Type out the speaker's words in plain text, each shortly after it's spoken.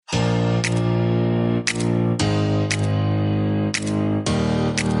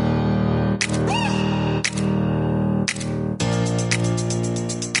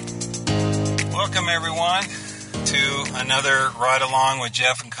everyone, to another Ride Along with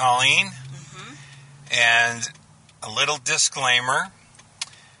Jeff and Colleen. Mm-hmm. And a little disclaimer,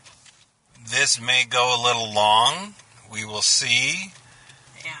 this may go a little long. We will see.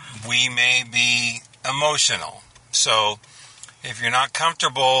 Yeah. We may be emotional. So if you're not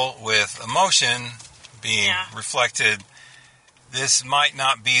comfortable with emotion being reflected, this might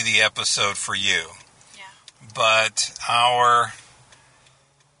not be the episode for you. Yeah. But our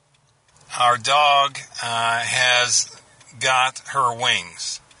dog has got her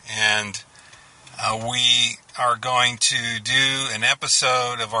wings, and we are going to do an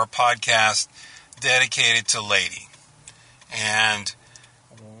episode of our podcast dedicated to Lady. And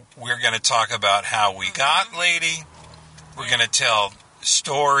we're going to talk about how we got Lady. We're going to tell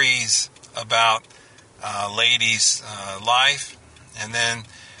stories about Lady's life. And then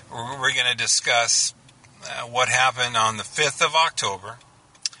we're going to discuss what happened on the 5th of October.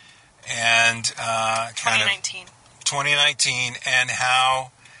 And 2019, and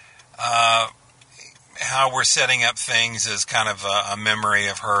how we're setting up things as kind of a memory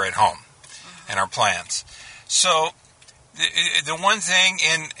of her at home and our plans. So the one thing,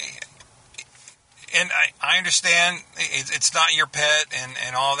 and I understand it's not your pet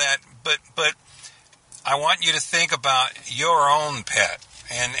and all that, but I want you to think about your own pet,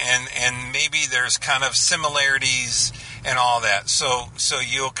 and maybe there's kind of similarities and all that, so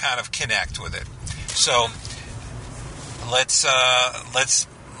you'll kind of connect with it. So let's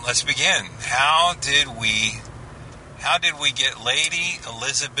begin. How did we get Lady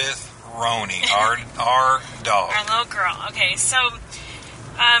Elizabeth Roney, our dog, our little girl? Okay, so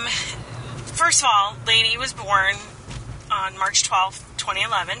first of all, Lady was born on March 12th,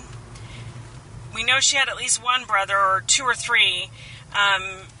 2011. We know she had at least one brother, or two or three.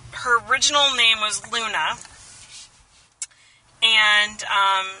 Her original name was Luna. And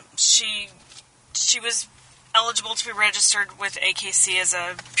she was eligible to be registered with AKC as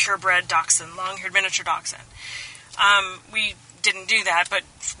a purebred dachshund, long-haired miniature dachshund. We didn't do that, but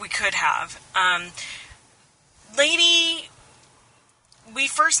we could have. Lady, we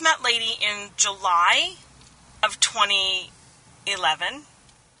first met Lady in July of 2011.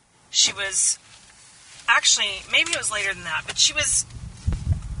 She was, actually, maybe it was later than that, but she was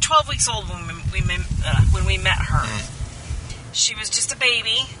 12 weeks old when we met her. She was just a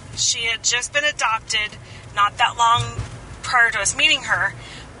baby. She had just been adopted not that long prior to us meeting her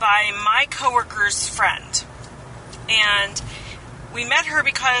by my coworker's friend. And we met her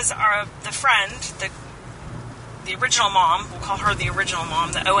because the friend, the original mom, we'll call her the original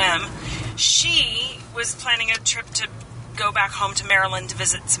mom, the OM, she was planning a trip to go back home to Maryland to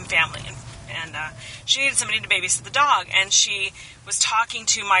visit some family. And she needed somebody to babysit the dog. And she was talking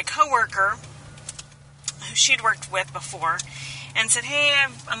to my coworker, who she'd worked with before, and said, hey,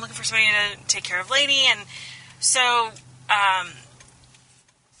 I'm looking for somebody to take care of Lady. And so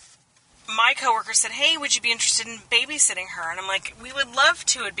my coworker said, hey, would you be interested in babysitting her? And I'm like, we would love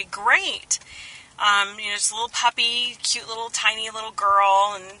to. It'd be great. Just a little puppy, cute little tiny little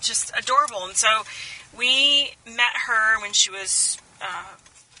girl, and just adorable. And so we met her when she was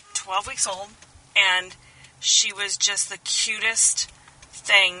 12 weeks old, and she was just the cutest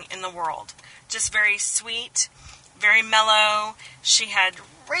thing in the world. Just very sweet, very mellow. She had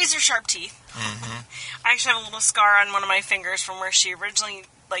razor-sharp teeth. Mm-hmm. I actually have a little scar on one of my fingers from where she originally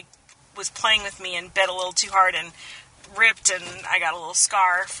was playing with me and bit a little too hard and ripped, and I got a little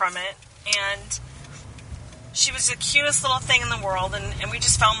scar from it. And she was the cutest little thing in the world, and we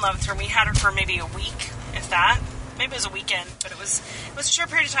just fell in love with her. We had her for maybe a week, if that. Maybe it was a weekend, but it was a short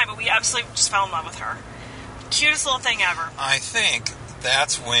period of time, but we absolutely just fell in love with her. Cutest little thing ever. I think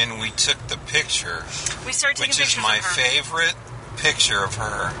that's when we took the picture. We started taking pictures of her. Which is my favorite picture of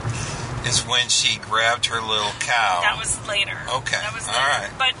her, is when she grabbed her little cow. That was later. Okay. That was all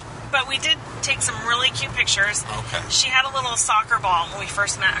later. right. But we did take some really cute pictures. Okay. She had a little soccer ball when we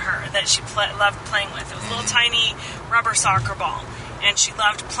first met her that she loved playing with. It was a little tiny rubber soccer ball, and she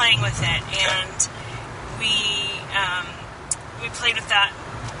loved playing with it. Okay. And we played with that,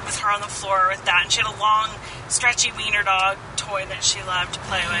 with her on the floor with that. And she had a long, stretchy wiener dog toy that she loved to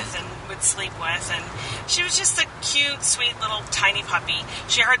play with and would sleep with. And she was just a cute, sweet little tiny puppy.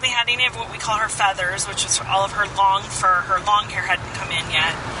 She hardly had any of what we call her feathers, which was all of her long fur. Her long hair hadn't come in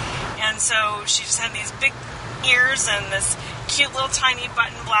yet. And so she just had these big ears and this cute little tiny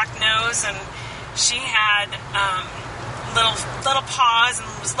button black nose, and she had little paws and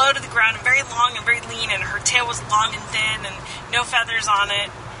was low to the ground and very long and very lean, and her tail was long and thin and no feathers on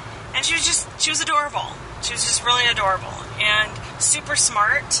it. And she was adorable. She was just really adorable and super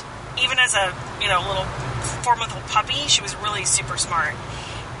smart. Even as a little 4-month-old puppy, she was really super smart.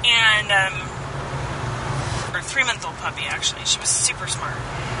 And a 3-month-old puppy, actually. She was super smart.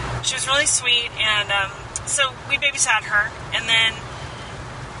 She was really sweet, and so we babysat her, and then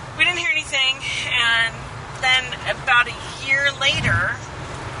we didn't hear anything, and then about a year later,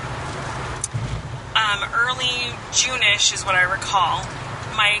 early June-ish is what I recall,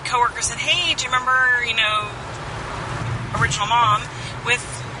 my coworker said, hey, do you remember, Original Mom with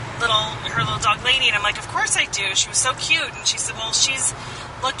her little dog Lady? And I'm like, of course I do. She was so cute. And she said, well, she's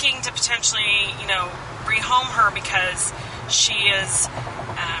looking to potentially, rehome her because she's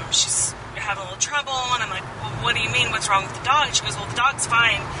having a little trouble. And I'm like, well, what do you mean? What's wrong with the dog? And she goes, well, the dog's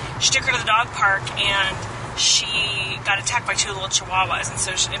fine. She took her to the dog park and she got attacked by 2 little chihuahuas. And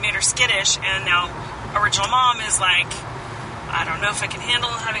so it made her skittish. And now Original Mom is like, I don't know if I can handle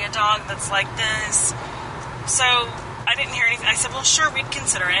having a dog that's like this. So I didn't hear anything. I said, well, sure, we'd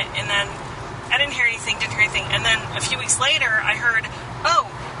consider it. And then I didn't hear anything. And then a few weeks later, I heard, oh,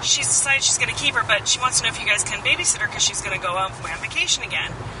 she's decided she's going to keep her, but she wants to know if you guys can babysit her because she's going to go away on vacation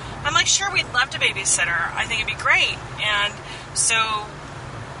again. I'm like, sure, we'd love to babysit her. I think it'd be great. And so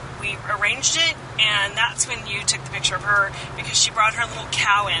we arranged it, and that's when you took the picture of her because she brought her little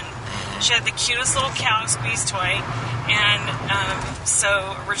cow in. She had the cutest little cow squeeze toy, and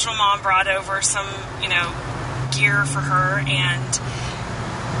so Original Mom brought over some, gear for her, and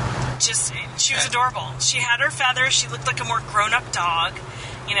she was adorable. She had her feathers. She looked like a more grown-up dog.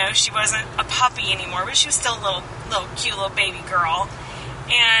 She wasn't a puppy anymore, but she was still a little cute little baby girl.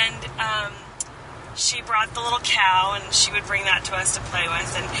 And she brought the little cow, and she would bring that to us to play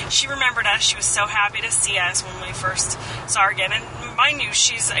with. And she remembered us. She was so happy to see us when we first saw her again. And mind you,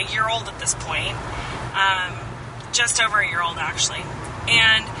 she's a year old at this point. Just over a year old, actually.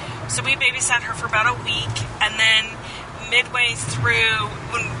 And so we babysat her for about a week. And then midway through,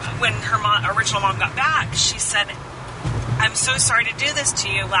 when her Original Mom got back, she said, I'm so sorry to do this to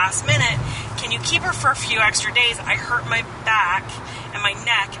you last minute. Can you keep her for a few extra days? I hurt my back and my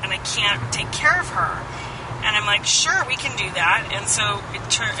neck, and I can't take care of her. And I'm like, sure, we can do that. And so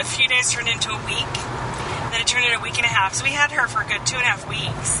a few days turned into a week. Then it turned into a week and a half. So we had her for a good 2.5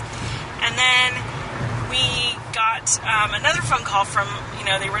 weeks. And then we got another phone call from,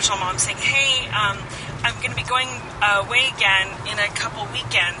 the Original Mom saying, hey, I'm going to be going away again in a couple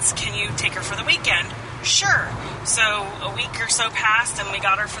weekends. Can you take her for the weekend? Sure. So a week or so passed, and we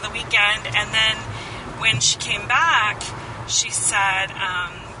got her for the weekend. And then when she came back, she said,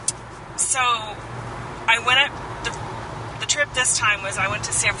 so I went the trip this time was I went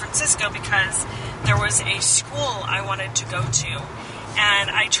to San Francisco because there was a school I wanted to go to. And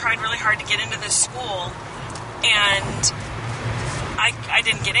I tried really hard to get into this school, and I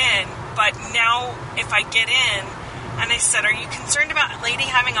didn't get in. But now if I get in, and I said, are you concerned about Lady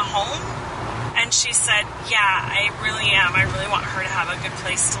having a home? And she said, yeah, I really am. I really want her to have a good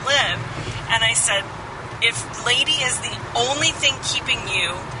place to live. And I said, if Lady is the only thing keeping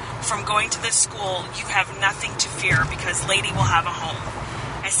you from going to this school, you have nothing to fear because Lady will have a home.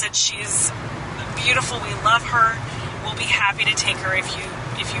 I said, she's beautiful. We love her. We'll be happy to take her if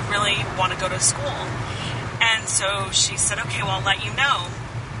you really want to go to school. And so she said, okay, well, I'll let you know.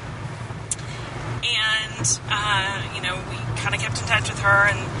 And, we kind of kept in touch with her,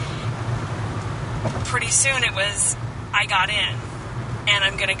 and pretty soon it was, I got in, and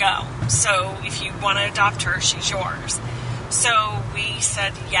I'm going to go. So if you want to adopt her, she's yours. So we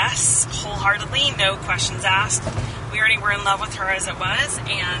said yes, wholeheartedly, no questions asked. We already were in love with her as it was,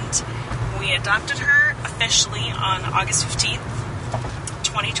 and we adopted her officially on August 15th,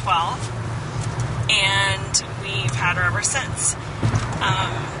 2012. And we've had her ever since.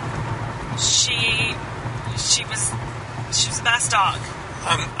 She was the best dog.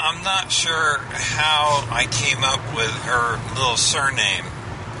 I'm not sure how I came up with her little surname.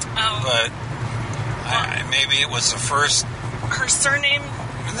 Oh. But maybe it was the first... Her surname?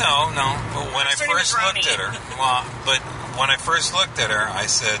 No. But when I first looked at her... but when I first looked at her, I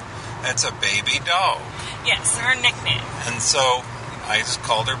said, that's a baby dog. Yes, her nickname. And so I just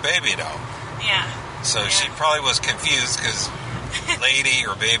called her Baby Dog. Yeah. So she probably was confused because Lady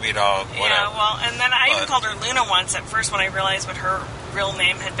or Baby Dog, whatever. Yeah, well, and then I even called her Luna once at first when I realized what her real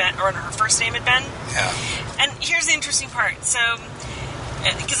name had been, or her first name had been. Yeah. And here's the interesting part. So,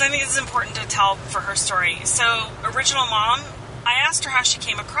 because I think this is important to tell for her story. So, Original Mom, I asked her how she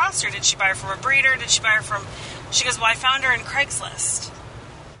came across her. Did she buy her from a breeder? Did she buy her from... She goes, well, I found her in Craigslist.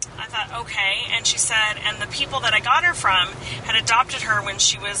 I thought, okay. And she said, and the people that I got her from had adopted her when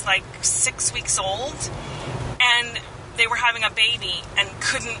she was like 6 weeks old, and they were having a baby and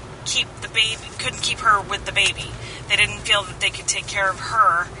couldn't keep her with the baby. They didn't feel that they could take care of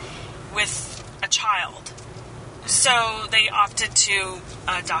her with a child. So they opted to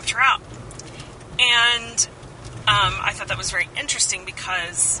adopt her out. And I thought that was very interesting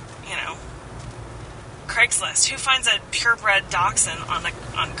because, Craigslist. Who finds a purebred dachshund on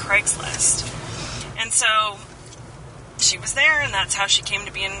Craigslist? And so she was there, and that's how she came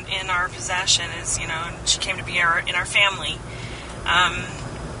to be in our possession. And she came to be in our family.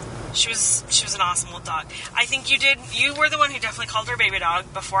 She was an awesome little dog. I think you were the one who definitely called her Baby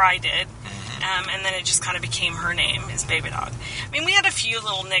Dog before I did. And then it just kind of became her name, is Baby Dog. I mean, we had a few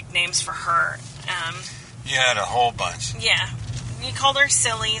little nicknames for her. You had a whole bunch. Yeah. You called her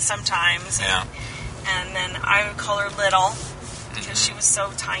Silly sometimes. Yeah. And then I would call her Little, because she was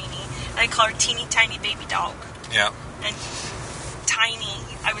so tiny. And I'd call her Teeny Tiny Baby Dog. Yeah. And Tiny,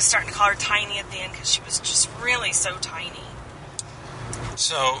 I was starting to call her Tiny at the end, because she was just really so tiny.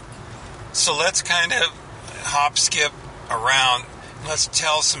 So let's kind of hop, skip around. Let's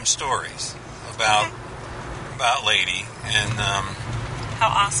tell some stories about Lady and how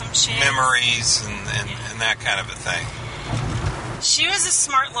awesome she is. Memories and that kind of a thing. She was a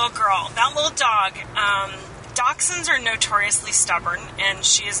smart little girl. That little dog. Dachshunds are notoriously stubborn, and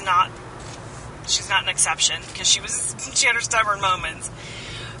she is not. She's not an exception, because she had her stubborn moments.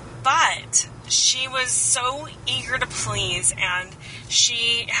 But she was so eager to please, and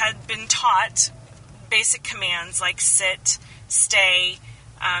she had been taught basic commands like sit, stay.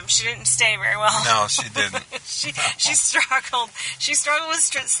 She didn't stay very well. No, she didn't. She struggled. She struggled with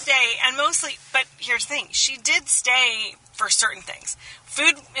stay, and mostly. But here's the thing: she did stay for certain things.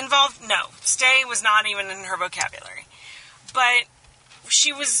 Food involved, no. Stay was not even in her vocabulary. But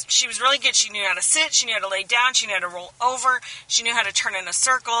she was really good. She knew how to sit. She knew how to lay down. She knew how to roll over. She knew how to turn in a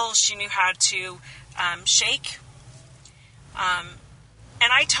circle. She knew how to shake.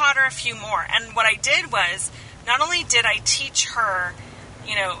 And I taught her a few more. And what I did was, not only did I teach her,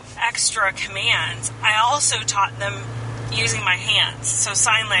 extra commands, I also taught them using my hands. So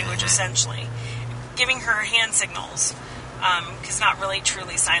sign language, essentially. Giving her hand signals. Because not really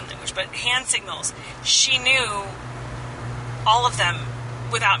truly sign language, but hand signals. She knew all of them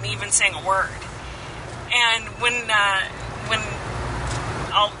without me even saying a word. And when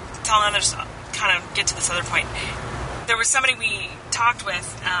I'll tell another, kind of get to this other point, there was somebody we talked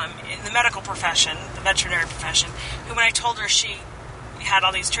with in the medical profession, the veterinary profession, who when I told her she had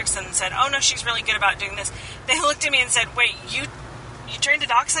all these tricks and said, oh no, she's really good about doing this, they looked at me and said, wait, you trained a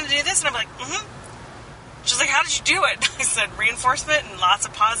dachshund to do this? And I'm like, She's like, how did you do it? I said, reinforcement and lots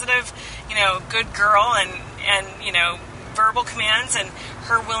of positive, good girl and verbal commands and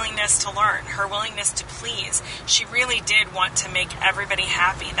her willingness to learn, her willingness to please. She really did want to make everybody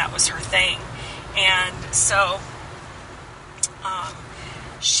happy. That was her thing. And so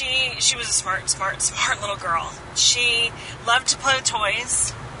she was a smart little girl. She loved to play with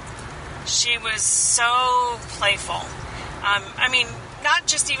toys. She was so playful. Not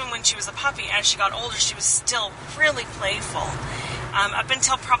just even when she was a puppy. As she got older, she was still really playful. Up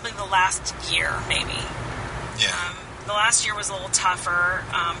until probably the last year, maybe. Yeah. The last year was a little tougher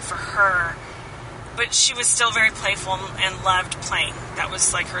for her. But she was still very playful and loved playing. That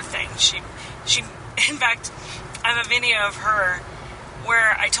was like her thing. She, in fact, I have a video of her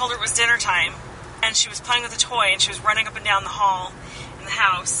where I told her it was dinner time, and she was playing with a toy, and she was running up and down the hall in the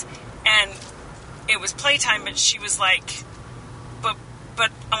house, and it was playtime, but she was like, but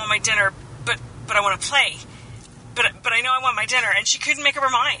I want my dinner, but I want to play. But I know I want my dinner. And she couldn't make up her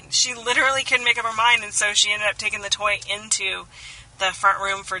mind. She literally couldn't make up her mind, and so she ended up taking the toy into the front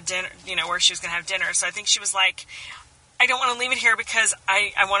room for dinner, where she was going to have dinner. So I think she was like, I don't want to leave it here because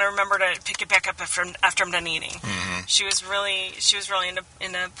I want to remember to pick it back up after I'm done eating. Mm-hmm. She was really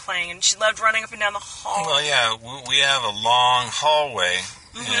into playing, and she loved running up and down the hall. Well, yeah, we have a long hallway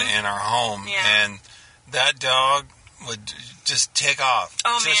in our home, and that dog would just take off.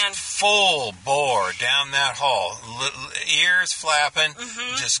 Oh, just man. Full bore down that hall. Ears flapping,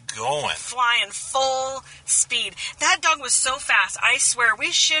 just going. Flying full speed. That dog was so fast. I swear,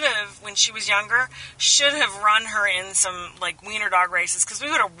 we should have, when she was younger, run her in some, wiener dog races, because we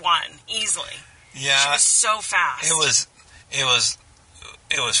would have won easily. Yeah. She was so fast. It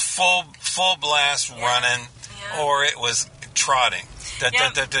was full blast running, or it was trotting.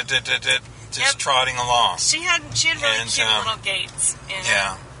 Just trotting along. She had really cute little gaits.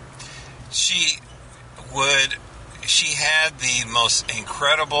 Yeah. She had the most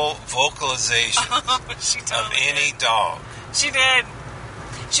incredible vocalization of any dog. She did.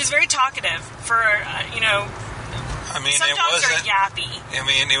 She was very talkative for, some dogs are yappy. It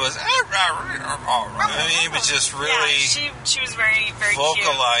was, it was just really... Yeah, she was very, very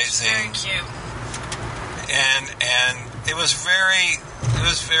vocalizing. Cute. Very cute. And it was very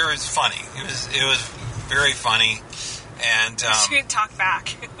funny. It was very funny. And she didn't talk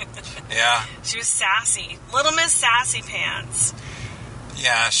back. Yeah. She was sassy. Little Miss Sassy Pants.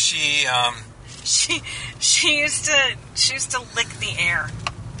 Yeah, she used to lick the air.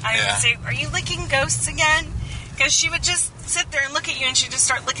 I would say, "Are you licking ghosts again?" Because she would just sit there and look at you, and she'd just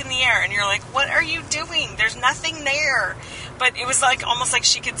start licking the air, and you're like, "What are you doing? There's nothing there." But it was like almost like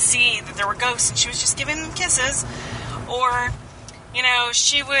she could see that there were ghosts, and she was just giving them kisses. Or,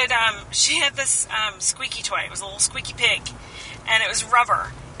 she would. She had this squeaky toy. It was a little squeaky pig, and it was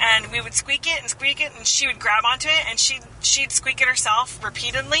rubber. And we would squeak it, and she would grab onto it, and she'd squeak it herself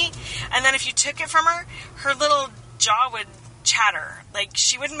repeatedly. And then if you took it from her, her little jaw would chatter. Like,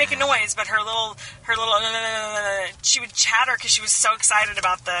 she wouldn't make a noise, but her little she would chatter because she was so excited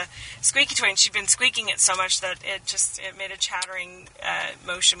about the squeaky toy, and she'd been squeaking it so much that it made a chattering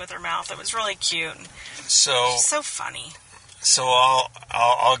motion with her mouth. It was really cute. So funny. So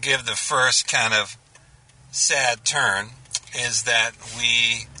I'll give the first kind of sad turn is that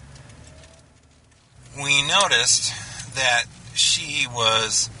we noticed that she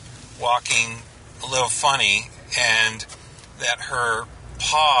was walking a little funny and that her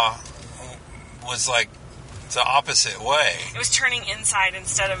paw was like the opposite way. It was turning inside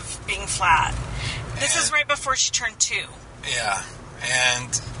instead of being flat. This is right before she turned 2. Yeah.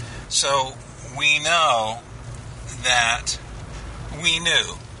 And so we knew that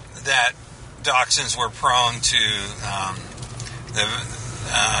dachshunds were prone to the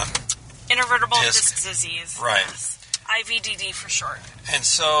intervertebral disc disease. Right. Yes. IVDD for short. And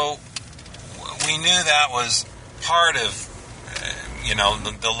so we knew that was part of,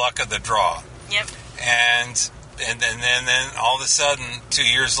 the luck of the draw. Yep. And then all of a sudden, 2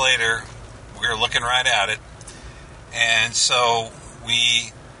 years later, we were looking right at it. And so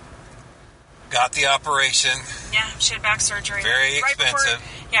we got the operation. Yeah, she had back surgery. Very expensive.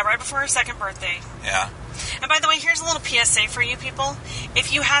 Right before her 2nd birthday. Yeah. And by the way, here's a little PSA for you people.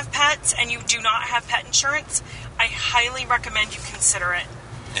 If you have pets and you do not have pet insurance, I highly recommend you consider it.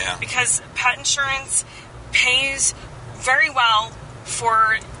 Yeah. Because pet insurance pays very well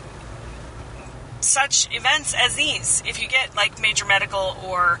for such events as these. If you get like major medical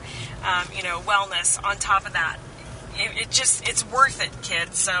or, wellness on top of that, it's worth it,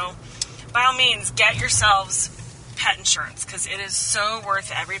 kids. So by all means, get yourselves pet insurance because it is so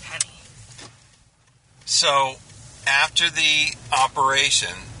worth every penny. So, after the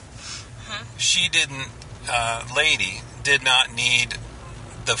operation, she lady did not need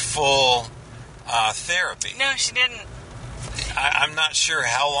the full therapy. No, she didn't. I'm not sure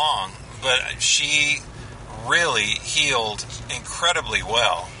how long, but she really healed incredibly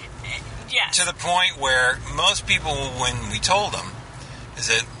well. Yes. To the point where most people, when we told them, is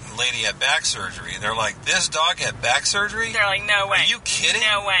that lady had back surgery, they're like, "This dog had back surgery?" They're like, "No way." Are you kidding?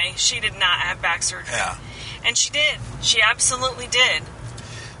 No way. She did not have back surgery. Yeah. And she did. She absolutely did.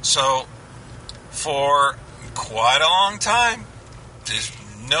 So, for quite a long time, just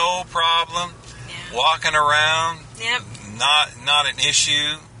no problem, walking around, Yep. not an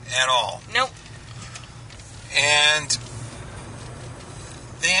issue at all. Nope. And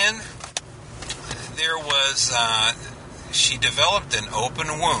then there was, she developed an open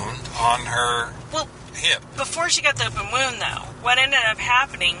wound on her hip. Before she got the open wound, though, what ended up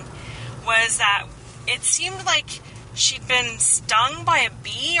happening was that it seemed like she'd been stung by a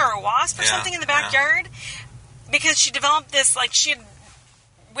bee or a wasp or something in the backyard because she developed this, like, she had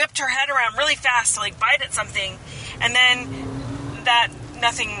whipped her head around really fast to, like, bite at something, and then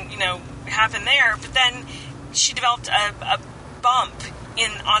nothing, happened there, but then she developed a bump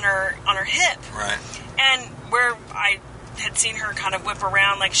on her hip. Right. And where I had seen her kind of whip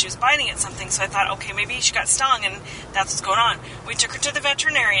around like she was biting at something, so I thought, okay, maybe she got stung, and that's what's going on. We took her to the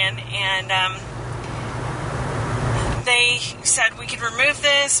veterinarian, and they said we could remove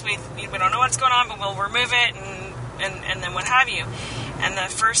this. We don't know what's going on, but we'll remove it, and then what have you. And the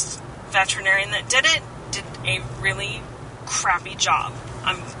first veterinarian that did it did a really crappy job.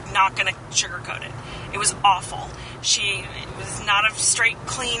 I'm not going to sugarcoat it. It was awful. It was not a straight,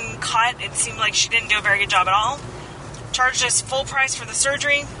 clean cut. It seemed like she didn't do a very good job at all. Charged us full price for the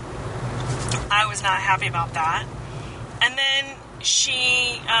surgery. I was not happy about that. And then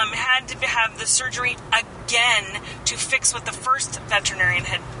she had to have the surgery again to fix what the first veterinarian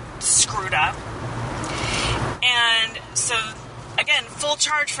had screwed up. And so, again, full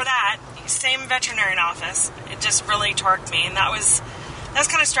charge for that. Same veterinarian office. It just really torqued me. And that was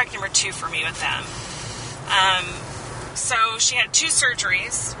kind of strike number 2 for me with them. So she had 2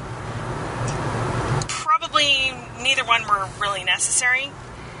 surgeries. Probably neither one were really necessary.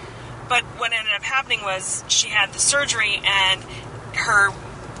 But what ended up happening was she had the surgery and her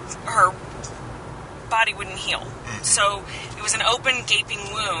body wouldn't heal. So it was an open, gaping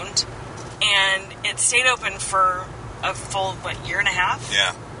wound And it stayed open for a full, year and a half?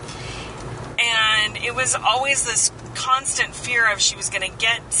 Yeah. And it was always this constant fear of she was going to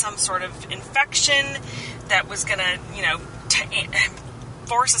get some sort of infection that was going to,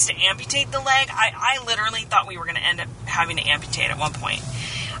 force us to amputate the leg. I literally thought we were going to end up having to amputate at one point.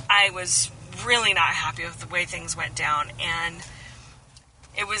 I was really not happy with the way things went down, and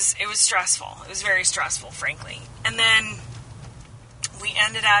it was stressful. It was very stressful, frankly. And then we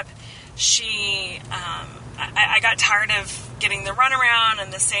ended up, I got tired of getting the runaround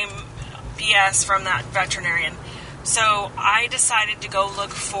and the same BS from that veterinarian. So I decided to go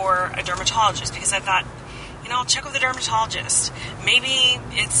look for a dermatologist because I thought, I'll check with the dermatologist. Maybe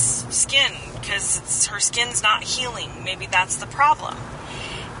it's skin because her skin's not healing. Maybe that's the problem.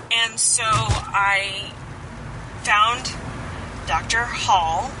 And so I found Dr.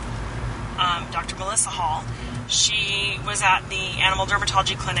 Hall, Dr. Melissa Hall. She was at the Animal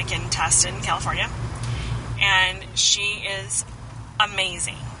Dermatology Clinic in Tustin, California. And she is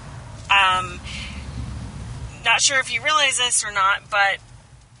amazing. Not sure if you realize this or not, but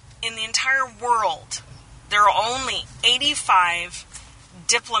in the entire world, there are only 85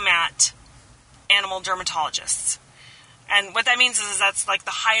 diplomat animal dermatologists. And what that means is that's like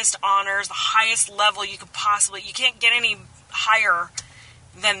the highest honors, the highest level you could possibly, you can't get any higher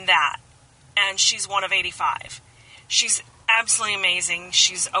than that. And she's one of 85. She's absolutely amazing.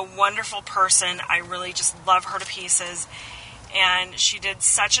 She's a wonderful person. I really just love her to pieces. And she did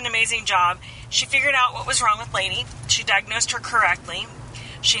such an amazing job. She figured out what was wrong with Lady. She diagnosed her correctly.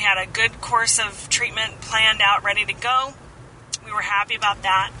 She had a good course of treatment planned out, ready to go. We were happy about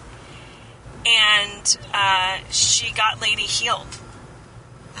that. And she got Lady healed.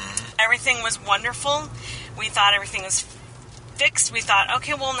 Everything was wonderful. We thought everything was fixed. We thought,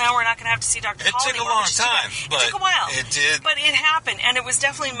 okay, well, now we're not going to have to see Dr. Hall anymore. It took a long time. It took a while. It did. But it happened, and it was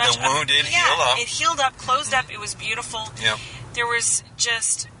definitely much... The wound did heal up. It healed up, closed up. It was beautiful. Yep. There was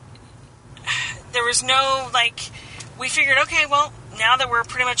no, we figured, okay, well, now that we're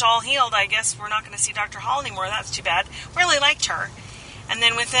pretty much all healed, I guess we're not going to see Dr. Hall anymore. That's too bad. Really liked her. And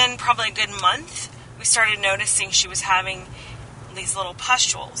then within probably a good month, we started noticing she was having these little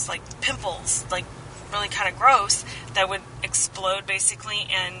pustules, like pimples, like really kind of gross, that would explode basically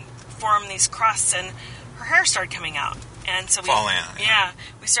and form these crusts, and her hair started coming out. And so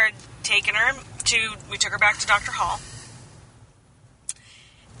we started taking her we took her back to Dr. Hall.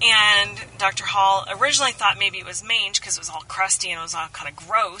 And Dr. Hall originally thought maybe it was mange because it was all crusty and it was all kind of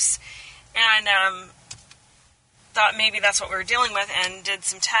gross. And thought maybe that's what we were dealing with and did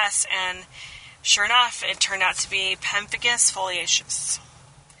some tests. And sure enough, it turned out to be pemphigus foliaceus,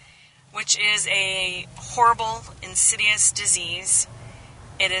 which is a horrible, insidious disease.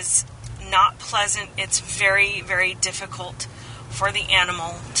 It is not pleasant. It's very, very difficult for the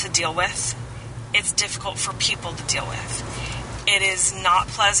animal to deal with. It's difficult for people to deal with. It is not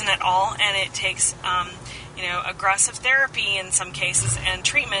pleasant at all, and it takes, aggressive therapy in some cases and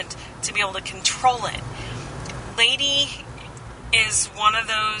treatment to be able to control it. Lady is one of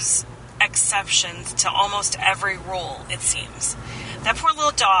those exceptions to almost every rule, it seems. That poor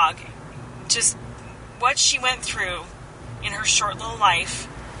little dog, just what she went through in her short little life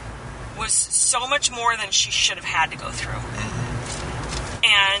was so much more than she should have had to go through.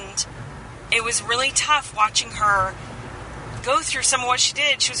 And it was really tough watching her go through some of what she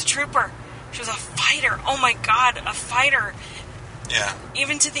did. She was a trooper. She was a fighter. Oh my God, a fighter. Yeah.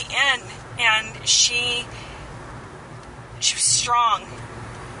 Even to the end. And she was strong.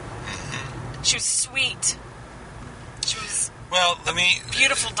 Mm-hmm. She was sweet. She was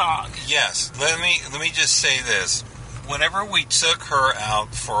beautiful dog. Yes. Let me just say this. Whenever we took her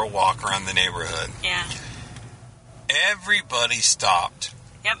out for a walk around the neighborhood, everybody stopped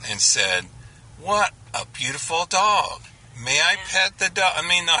and said, "What a beautiful dog. May I pet the dog?" I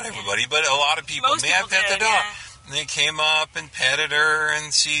mean, not everybody, but a lot of people. May I pet the dog? Yeah. And they came up and petted her,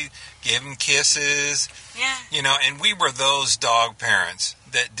 and she gave them kisses. Yeah. And we were those dog parents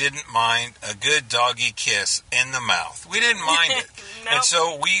that didn't mind a good doggy kiss in the mouth. We didn't mind it. Nope. And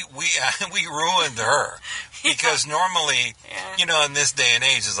so we ruined her. Because normally, in this day and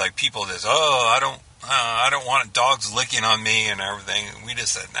age, it's like people just, I don't want dogs licking on me and everything. We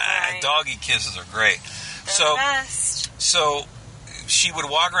just said, doggy kisses are great. They're the best. So she would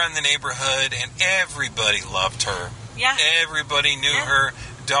walk around the neighborhood and everybody loved her. Yeah. Everybody knew her.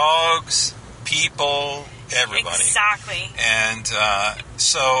 Dogs, people, everybody. Exactly. And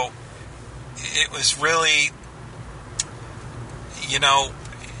so it was really,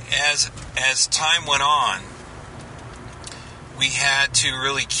 as time went on, we had to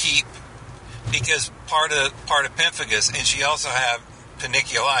really keep, because part of pemphigus, and she also had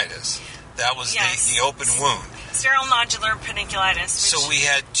paniculitis. That was Yes. the open wound. Sterile nodular paniculitis. So we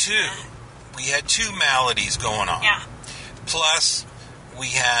had two. We had two maladies going on. Yeah. Plus, we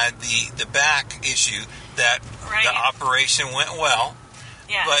had the back issue that Right. the operation went well,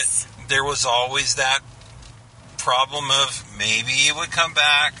 Yes. but there was always that problem of maybe it would come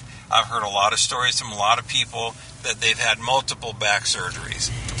back. I've heard a lot of stories from a lot of people that they've had multiple back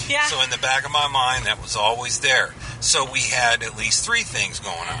surgeries. yeah. So in the back of my mind, that was always there. So we had at least three things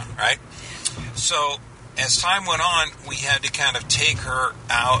going on, right? So as time went on, we had to kind of take her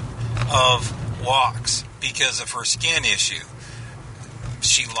out of walks because of her skin issue.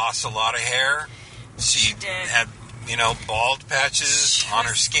 She lost a lot of hair. She did. had, bald patches on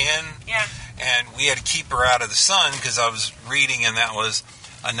her skin. Yeah. And we had to keep her out of the sun because I was reading, and that was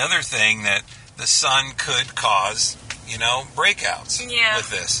another thing, that the sun could cause, breakouts Yeah. with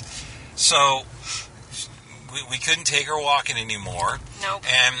this. So we couldn't take her walking anymore. Nope.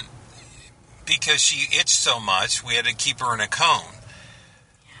 And because she itched so much, we had to keep her in a cone.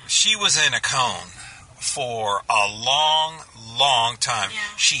 She was in a cone for a long, long time. Yeah.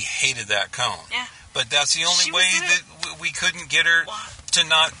 She hated that cone. Yeah. But that's the only She was way in that we couldn't get her Well, to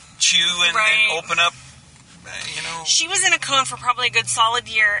not chew and Right. open up, She was in a cone for probably a good solid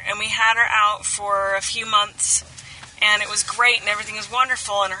year, and we had her out for a few months, and it was great, and everything was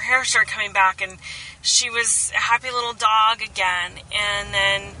wonderful, and her hair started coming back, and she was a happy little dog again. And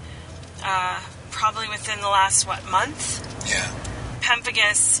then probably within the last, month, Yeah.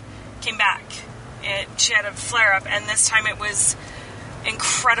 pemphigus came back. She had a flare-up, and this time it was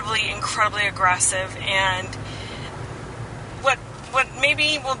incredibly, incredibly aggressive. And what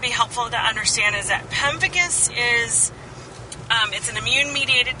maybe will be helpful to understand is that pemphigus is it's an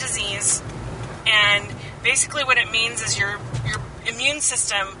immune-mediated disease, and basically what it means is your immune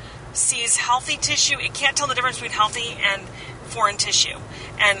system sees healthy tissue. It can't tell the difference between healthy and foreign tissue,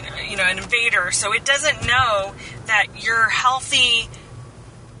 and an invader. So it doesn't know that your healthy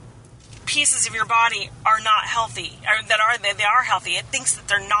pieces of your body are not healthy, or that they are healthy. It thinks that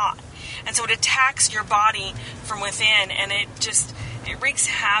they're not, and so it attacks your body from within, and it wreaks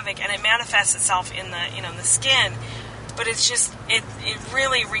havoc, and it manifests itself in the skin. But it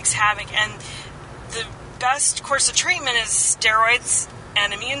really wreaks havoc, and the best course of treatment is steroids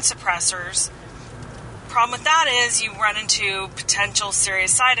and immune suppressors. Problem with that is you run into potential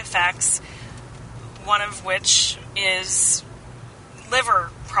serious side effects, one of which is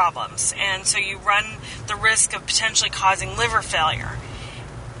liver problems, and so you run the risk of potentially causing liver failure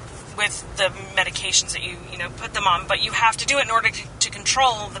with the medications that you put them on. But you have to do it in order to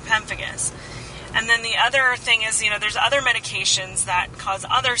control the pemphigus. And then the other thing is, there's other medications that cause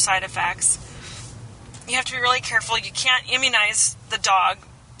other side effects. You have to be really careful. You can't immunize the dog,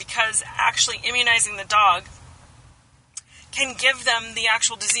 because actually immunizing the dog can give them the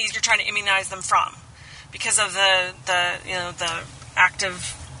actual disease you're trying to immunize them from, because of the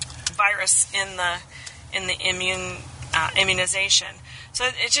active virus in the immunization. So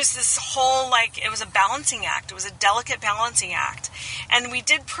it's just this whole, it was a balancing act. It was a delicate balancing act, and we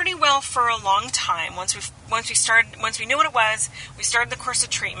did pretty well for a long time. Once we knew what it was, we started the course of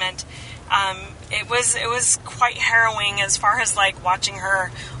treatment. It was quite harrowing as far as watching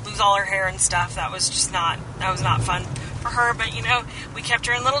her lose all her hair and stuff. That was not fun for her. But we kept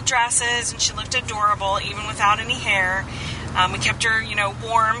her in little dresses, and she looked adorable even without any hair. We kept her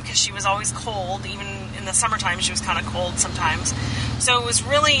warm, because she was always cold. Even in the summertime, she was kind of cold sometimes. So it was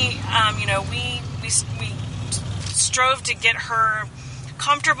really we strove to get her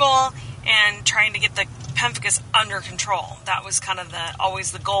comfortable and trying to get the pemphigus under control. That was kind of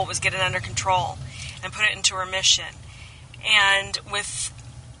always the goal, was get it under control and put it into remission. And with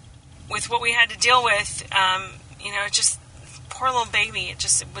what we had to deal with, just poor little baby. It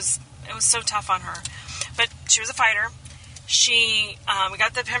was so tough on her. But she was a fighter. We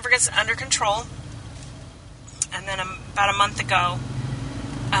got the pemphigus under control, and then about a month ago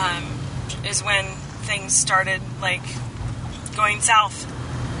is when things started going south.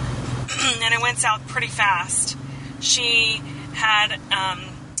 And it went south pretty fast. She had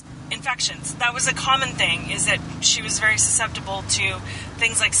infections. That was a common thing, is that she was very susceptible to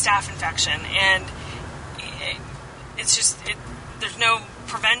things like staph infection. And there's no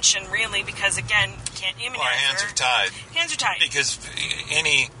prevention, really, because, again, you can't immunize Our hands her. are tied. Hands are tied. Because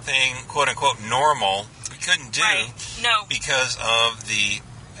anything, quote-unquote, normal, we couldn't do. Right. No. Because of the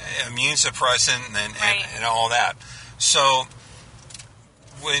immune suppressant Right. and all that. So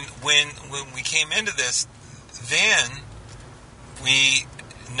when we came into this, then we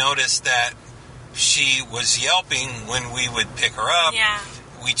noticed that she was yelping when we would pick her up. Yeah.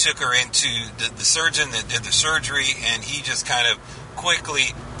 We took her into the surgeon that did the surgery, and he just kind of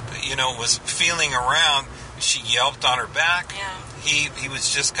quickly, was feeling around. She yelped on her back. Yeah. He was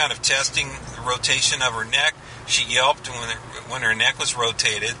just kind of testing the rotation of her neck. She yelped when her neck was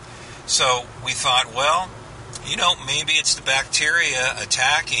rotated. So we thought, well, maybe it's the bacteria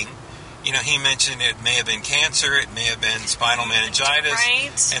attacking. He mentioned it may have been cancer, it may have been spinal meningitis.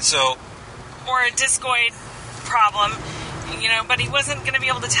 Right. And so... Or a discoid problem, but he wasn't going to be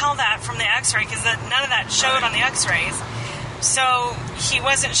able to tell that from the x-ray because none of that showed on the x-rays. So he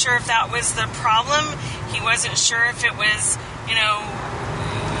wasn't sure if that was the problem. He wasn't sure if it was,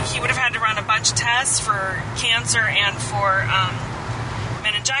 he would have had to run a bunch of tests for cancer and for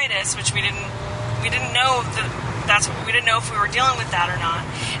meningitis, which we didn't know we didn't know if we were dealing with that or not.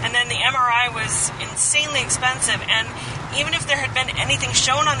 And then the MRI was insanely expensive, and even if there had been anything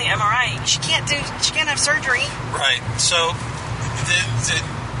shown on the MRI, she can't have surgery. Right. So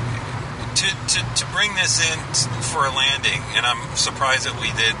to bring this in for a landing, and I'm surprised that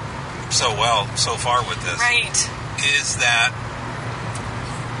we did so well so far with this. Right. Is that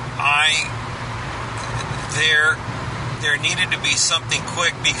there needed to be something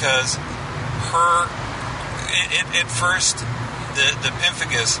quick because at first the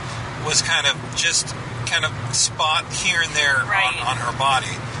pemphigus was kind of spot here and there on her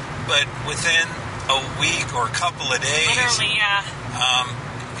body, but within a week or a couple of days, literally, yeah,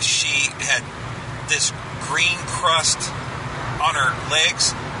 she had this green crust on her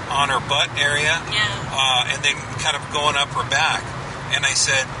legs, on her butt area, and then kind of going up her back. And I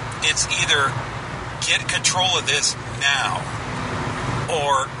said, it's either get control of this now,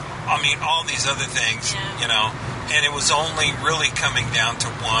 or all these other things, and it was only really coming down to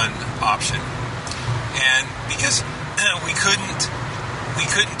one option. And because we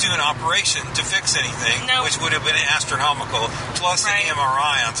couldn't do an operation to fix anything, which would have been astronomical, plus an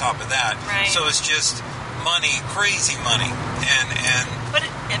MRI on top of that. Right. So it's just money, crazy money.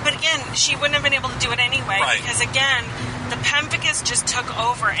 But again, she wouldn't have been able to do it anyway, because again, the pemphigus just took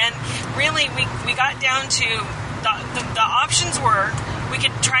over. And really, we got down to the options were we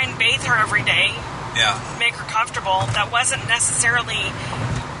could try and bathe her every day, make her comfortable. That wasn't necessarily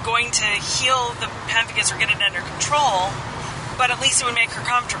going to heal the pemphigus or get it under control, but at least it would make her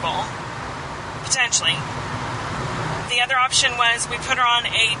comfortable, potentially. The other option was we put her on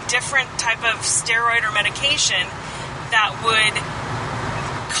a different type of steroid or medication that would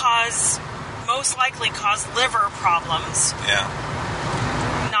most likely cause liver problems. Yeah.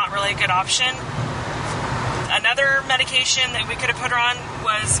 Not really a good option. Another medication that we could have put her on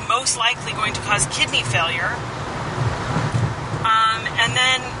was most likely going to cause kidney failure. And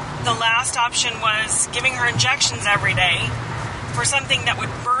then the last option was giving her injections every day for something that would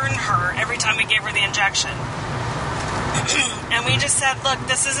burn her every time we gave her the injection. And we just said, look,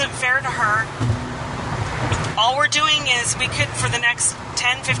 this isn't fair to her. All we're doing is we could, for the next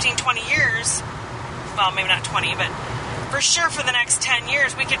 10, 15, 20 years, well, maybe not 20, but for sure for the next 10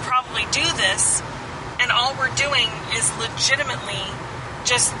 years, we could probably do this. And all we're doing is legitimately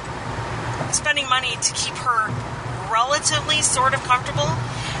just spending money to keep her relatively sort of comfortable.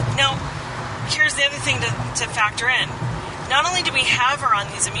 Now, here's the other thing to factor in. Not only do we have her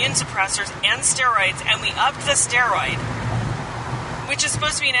on these immune suppressors and steroids, and we upped the steroid, which is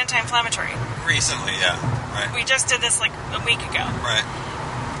supposed to be an anti-inflammatory. Recently, yeah. Right. We just did this like a week ago. Right.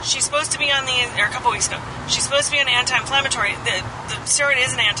 She's supposed to be on or a couple weeks ago. She's supposed to be on an anti-inflammatory. The steroid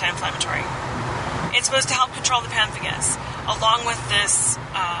is an anti-inflammatory. It's supposed to help control the pemphigus, along with this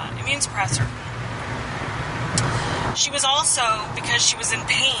immune suppressor. She was also, because she was in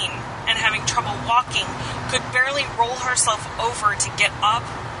pain and having trouble walking, could barely roll herself over to get up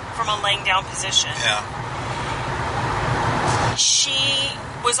from a laying down position. Yeah. She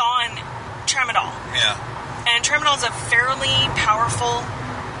was on Tramadol. Yeah. And Tramadol is a fairly powerful,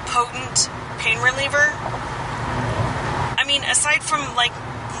 potent pain reliever. I mean, aside from,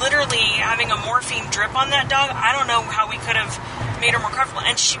 literally having a morphine drip on that dog, I don't know how we could have made her more comfortable.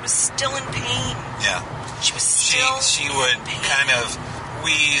 And she was still in pain. Yeah. She was still She in would pain. kind of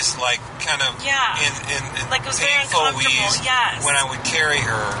wheeze, in like it was very painful uncomfortable. wheeze Yes. when I would carry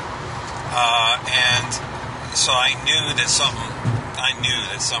her. And so I knew that something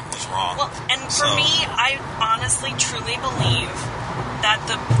was wrong. Well, and for me, I honestly, truly believe that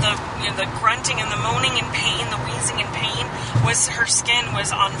the grunting and the moaning in pain, the wheezing in pain, was her skin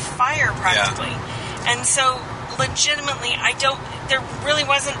was on fire practically. Yeah. And so, legitimately, there really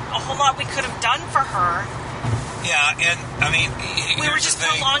wasn't a whole lot we could have done for her. Yeah, and I mean, we were just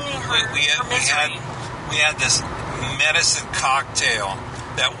prolonging her misery. We had this medicine cocktail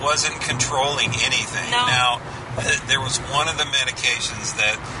that wasn't controlling anything. No. Now, there was one of the medications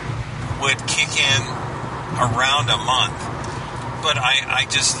that would kick in around a month, But I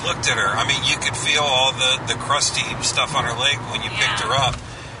just looked at her. I mean, you could feel all the crusty stuff on her leg when you picked her up.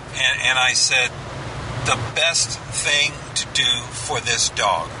 And I said, the best thing to do for this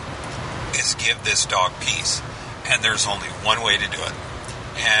dog is give this dog peace. And there's only one way to do it.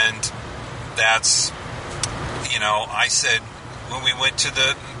 And that's, I said, when we went to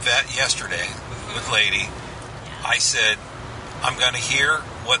the vet yesterday with Lady, I said, I'm going to hear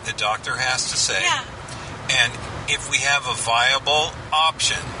what the doctor has to say. Yeah. And if we have a viable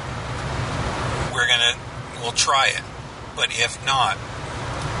option, we'll try it. But if not,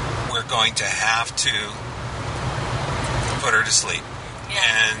 we're going to have to put her to sleep.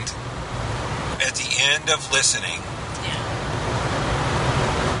 Yeah. And at the end of listening,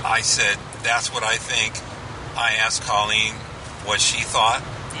 I said, that's what I think. I asked Colleen what she thought.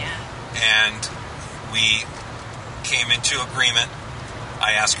 And we came into agreement.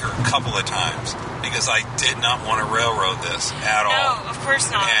 I asked her a couple of times because I did not want to railroad this at all. No, of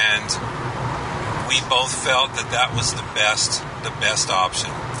course not. And we both felt that was the best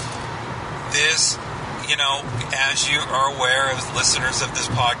option. This, as you are aware as listeners of this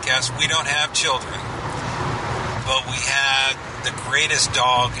podcast, we don't have children, but we had the greatest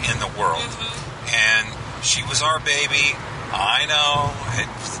dog in the world. And she was our baby. I know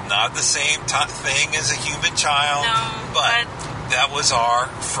it's not the same thing as a human child, but that was our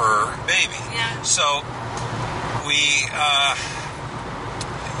fur baby. Yeah. So we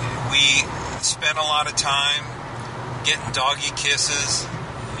spent a lot of time getting doggy kisses,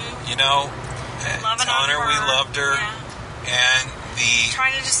 telling her we loved her, and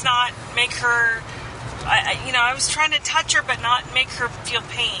trying to just not make her. I was trying to touch her, but not make her feel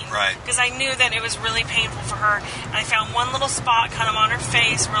pain. Right. Because I knew that it was really painful for her. And I found one little spot kind of on her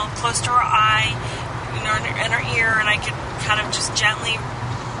face, real close to her eye, in her ear, and I could kind of just gently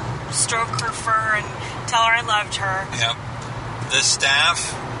stroke her fur and tell her I loved her. Yep. The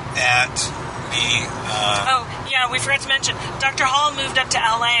staff at the... we forgot to mention, Dr. Hall moved up to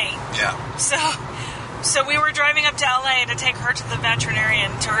L.A. Yeah. So we were driving up to L.A. to take her to the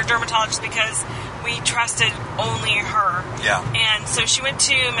veterinarian, to her dermatologist, because we trusted only her. Yeah. And so she went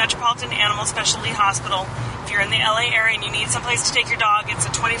to Metropolitan Animal Specialty Hospital. If you're in the LA area and you need someplace to take your dog, it's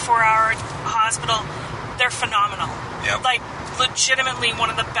a 24-hour hospital. They're phenomenal. Yep. Like, legitimately one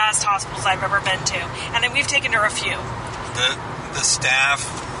of the best hospitals I've ever been to. And then we've taken her a few. The staff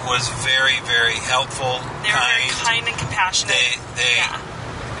was very, very helpful. They were very kind and compassionate. They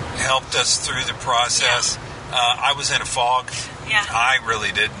helped us through the process. I was in a fog. Yeah. I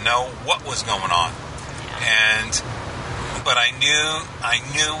really didn't know what was going on. Yeah. But I knew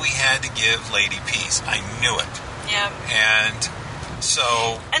we had to give Lady peace. I knew it. Yeah.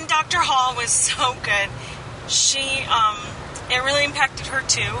 And Dr. Hall was so good. She, it really impacted her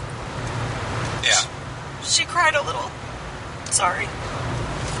too. Yeah. She cried a little. Sorry.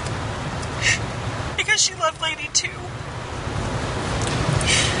 Because she loved Lady too.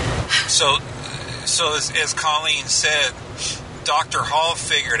 So as Colleen said, Dr. Hall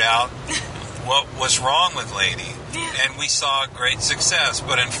figured out what was wrong with Lady, and we saw great success.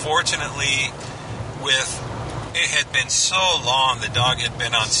 But unfortunately, it had been so long, the dog had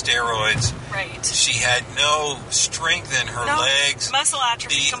been on steroids. Right. She had no strength in her legs. Muscle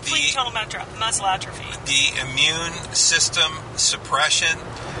atrophy, total muscle atrophy. The immune system suppression.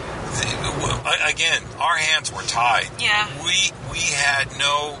 Again, our hands were tied. Yeah. We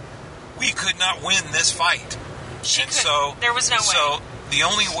could not win this fight. So there was no way. So the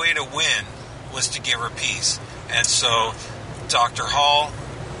only way to win was to give her peace. And so Dr. Hall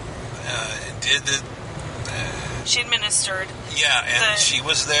did the... she administered. Yeah, and she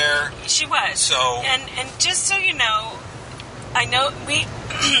was there. She was. So... And just so you know, I know we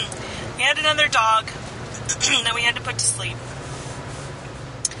we had another dog that we had to put to sleep.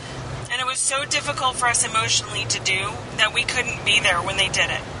 And it was so difficult for us emotionally to do that we couldn't be there when they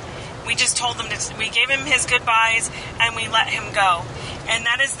did it. We just told him we gave him his goodbyes and we let him go. And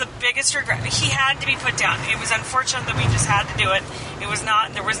that is the biggest regret. He had to be put down. It was unfortunate that we just had to do it. It was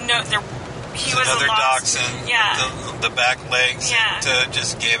not, he was another a loss. dachshund. Yeah. The back legs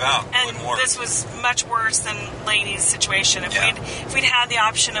just gave out. And this was much worse than Lady's situation. If we'd had the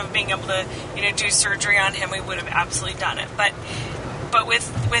option of being able to, do surgery on him, we would have absolutely done it. But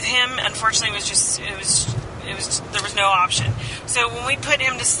with him, unfortunately, there was no option. So when we put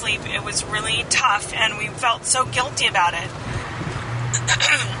him to sleep, it was really tough, and we felt so guilty about it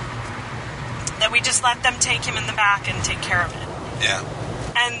that we just let them take him in the back and take care of it. Yeah.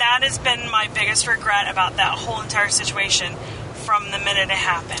 And that has been my biggest regret about that whole entire situation from the minute it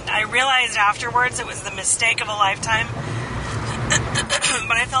happened. I realized afterwards it was the mistake of a lifetime,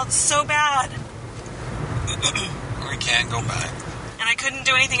 but I felt so bad. We can't go back. and I couldn't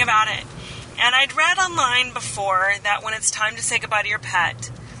do anything about it. And I'd read online before that when it's time to say goodbye to your pet,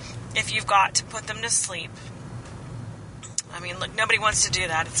 if you've got to put them to sleep. I mean, look, nobody wants to do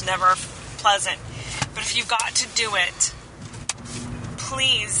that. It's never pleasant. But if you've got to do it,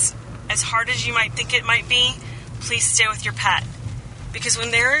 please, as hard as you might think it might be, please stay with your pet. Because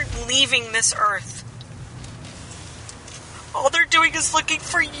when they're leaving this earth, all they're doing is looking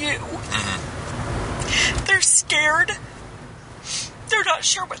for you. They're scared. They're not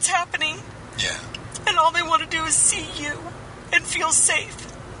sure what's happening. Yeah. And all they want to do is see you and feel safe.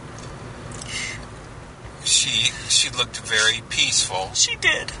 She looked very peaceful. She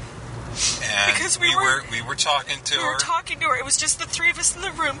did. And because we were talking to her. We were talking to her. It was just the three of us in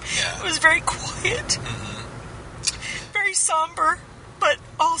the room. Yeah. It was very quiet. Very somber, but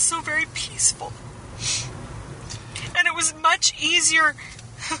also very peaceful. And it was much easier.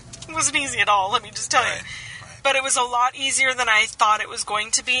 It wasn't easy at all, let me just tell you. Right. But it was a lot easier than I thought it was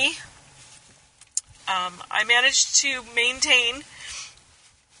going to be. I managed to maintain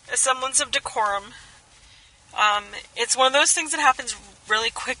a semblance of decorum. It's one of those things that happens really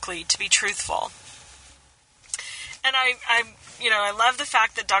quickly, to be truthful. And I love the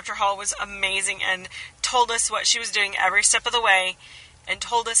fact that Dr. Hall was amazing and told us what she was doing every step of the way and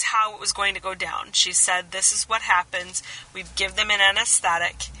told us how it was going to go down. She said, this is what happens. We give them an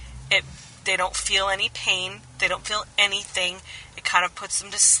anesthetic. They don't feel any pain. They don't feel anything. It kind of puts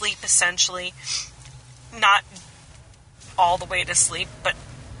them to sleep, essentially. Not all the way to sleep, but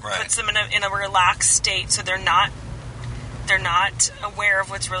puts them in a relaxed state, so they're not aware of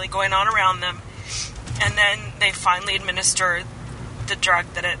what's really going on around them. And then they finally administer the drug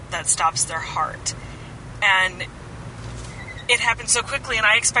that stops their heart. And it happened so quickly, and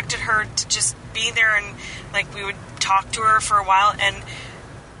I expected her to just be there and we would talk to her for a while, and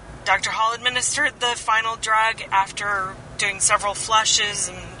Dr. Hall administered the final drug after doing several flushes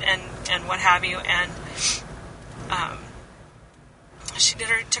and what have you, and she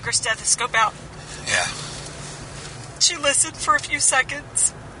took her stethoscope out. Yeah. She listened for a few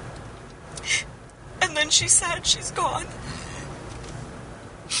seconds, and then she said she's gone.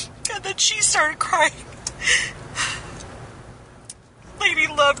 And then she started crying. Lady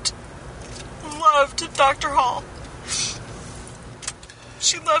loved Dr. Hall.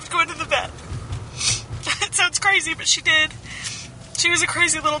 She loved going to the vet. It sounds crazy, but she did. She was a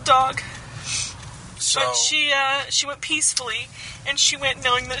crazy little dog. So, but she went peacefully, and she went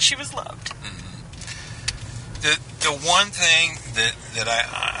knowing that she was loved. The one thing that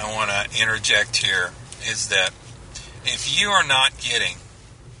I want to interject here is that if you are not getting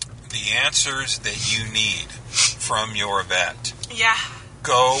the answers that you need from your vet,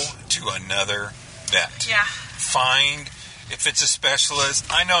 go to another vet. Yeah. Find, if it's a specialist,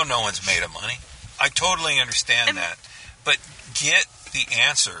 I know no one's made of money. I totally understand that. But get the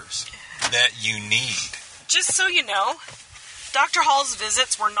answers that you need. Just so you know, Dr. Hall's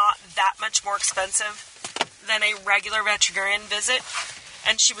visits were not that much more expensive than a regular veterinarian visit,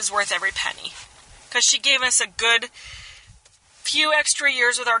 and she was worth every penny. Because she gave us a good few extra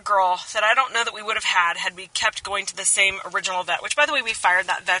years with our girl that I don't know that we would have had we kept going to the same original vet, which, by the way, we fired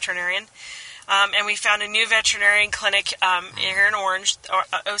that veterinarian. And we found a new veterinarian clinic here in Orange,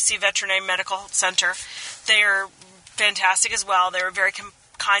 OC Veterinary Medical Center. They are fantastic as well. They were very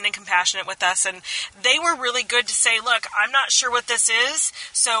kind and compassionate with us, and they were really good to say, look, I'm not sure what this is,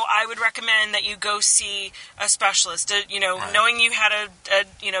 so I would recommend that you go see a specialist. Knowing you had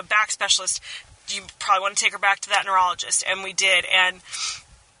a back specialist, you probably want to take her back to that neurologist, and we did. And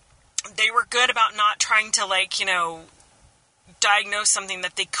they were good about not trying to diagnose something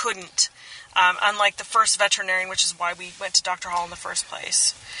that they couldn't. Unlike the first veterinarian, which is why we went to Dr. Hall in the first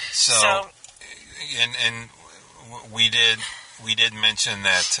place. So and we did mention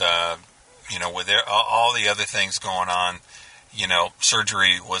that with all the other things going on,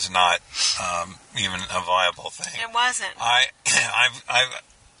 surgery was not even a viable thing. It wasn't.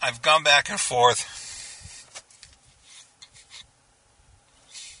 I've gone back and forth.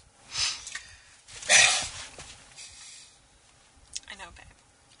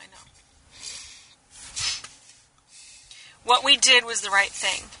 What we did was the right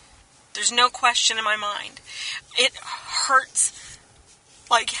thing. There's no question in my mind. It hurts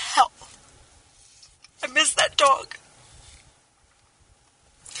like hell. I miss that dog.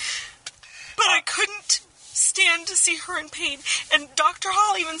 But I couldn't stand to see her in pain. And Dr.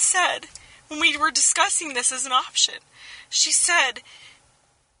 Hall even said, when we were discussing this as an option, she said,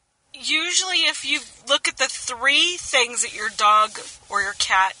 usually if you look at the 3 things that your dog or your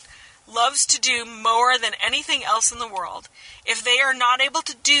cat loves to do more than anything else in the world, if they are not able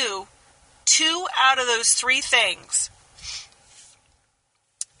to do 2 out of those 3 things,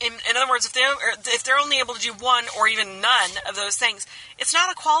 in other words, if they're only able to do one or even none of those things, it's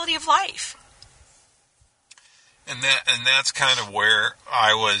not a quality of life. And that's kind of where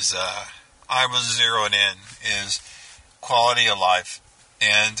I was zeroing in, is quality of life,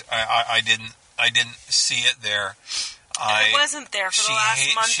 and I didn't see it there. It wasn't there for the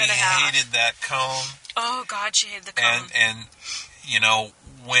last month and a half. She hated that comb. Oh God, she hated the comb. And you know,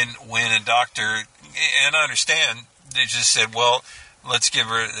 when a doctor, and I understand, they just said, well, let's give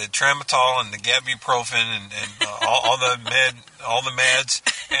her the tramadol and the gabapentin and all the meds,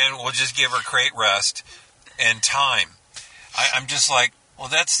 and we'll just give her great rest and time. I'm just like, well,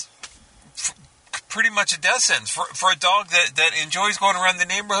 that's pretty much a death sentence for a dog that enjoys going around the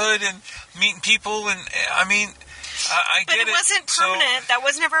neighborhood and meeting people. And I mean, I but get it. But it wasn't permanent. That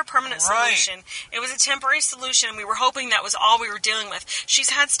was never a permanent solution. Right. It was a temporary solution, and we were hoping that was all we were dealing with.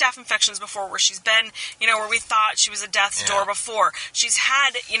 She's had staph infections before where she's been, where we thought she was a death's door before. She's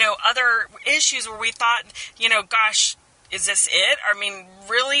had, other issues where we thought, gosh, is this it? I mean,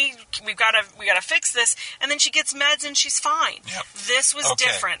 really, we gotta fix this. And then she gets meds and she's fine. Yep. This was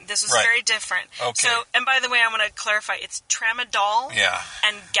different. This was very different. Okay. So, and by the way, I want to clarify: it's tramadol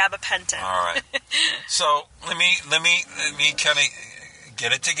and gabapentin. All right. So let me kind of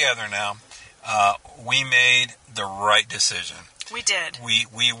get it together now. We made the right decision. We did.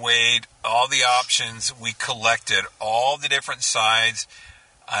 We weighed all the options. We collected all the different sides,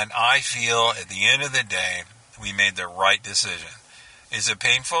 and I feel at the end of the day, we made the right decision. Is it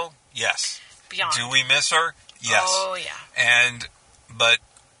painful? Yes. Beyond. Do we miss her? Yes. Oh, yeah. But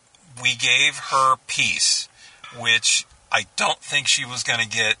we gave her peace, which I don't think she was going to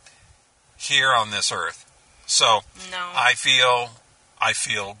get here on this earth. So no. I feel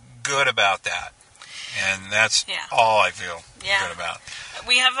good about that. And that's all I feel good about.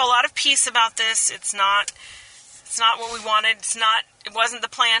 We have a lot of peace about this. It's not what we wanted. It wasn't the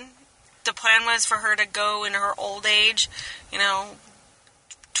plan. The plan was for her to go in her old age,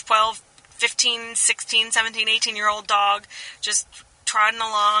 12, 15, 16, 17, 18-year-old dog, just trotting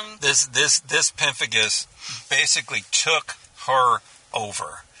along. This pemphigus basically took her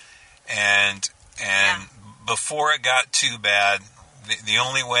over. And before it got too bad, the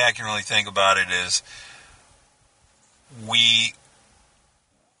only way I can really think about it is we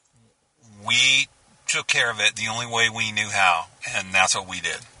took care of it the only way we knew how, and that's what we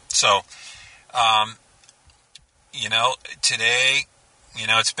did. So, today,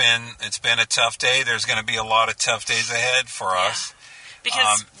 it's been a tough day. There's going to be a lot of tough days ahead for us.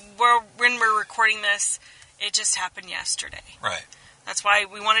 Because when we're recording this, it just happened yesterday. Right. That's why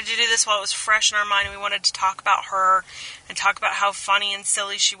we wanted to do this while it was fresh in our mind, and we wanted to talk about her and talk about how funny and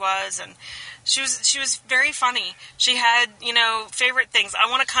silly she was. And she was very funny. She had, favorite things. I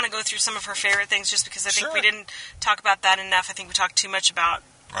want to kind of go through some of her favorite things just because I think we didn't talk about that enough. I think we talked too much about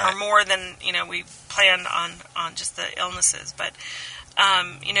or more than, we planned on just the illnesses. But,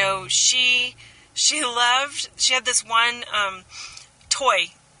 she had this one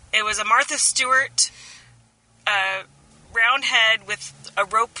toy. It was a Martha Stewart round head with a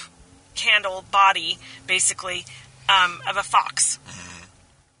rope handle body, basically, of a fox. Mm-hmm.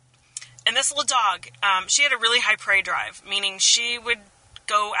 And this little dog, she had a really high prey drive, meaning she would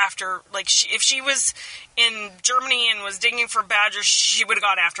go after, if she was in Germany and was digging for badgers, she would have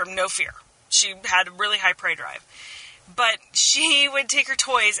gone after them, no fear. She had a really high prey drive. But she would take her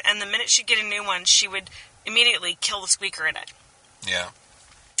toys, and the minute she'd get a new one, she would immediately kill the squeaker in it. Yeah.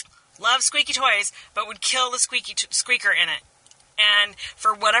 Love squeaky toys, but would kill the squeaker in it. And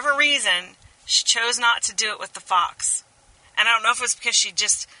for whatever reason, she chose not to do it with the fox. And I don't know if it was because she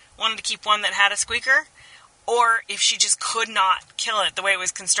just wanted to keep one that had a squeaker, or if she just could not kill it the way it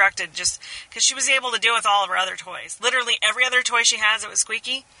was constructed, just because she was able to do it with all of her other toys. Literally every other toy she has that was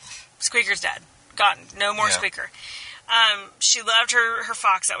squeaky, squeaker's dead. Gone. No more squeaker. She loved her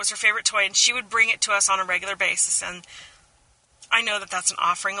fox. That was her favorite toy, and she would bring it to us on a regular basis. And I know that that's an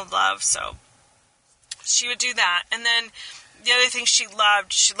offering of love, so she would do that. And then the other thing she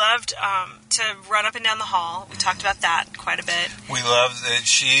loved to run up and down the hall. We talked about that quite a bit. We loved that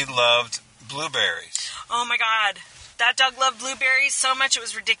she loved blueberries. Oh my God. That dog loved blueberries so much it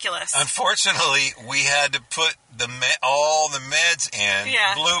was ridiculous. Unfortunately, we had to put all the meds in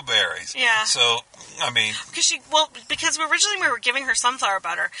blueberries. Yeah. So, I mean... Because originally we were giving her sunflower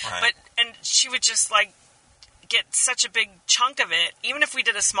butter, and she would just, get such a big chunk of it. Even if we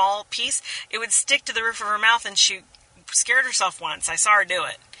did a small piece, it would stick to the roof of her mouth, and she scared herself once. I saw her do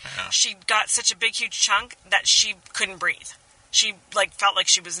it. Yeah. She got such a big, huge chunk that she couldn't breathe. She, felt like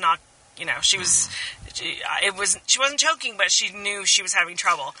she was not she was, she wasn't choking, but she knew she was having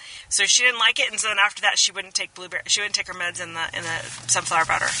trouble. So she didn't like it, and so then after that, she wouldn't take her meds in the sunflower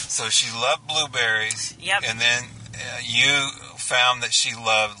butter. So she loved blueberries. Yep. And then you found that she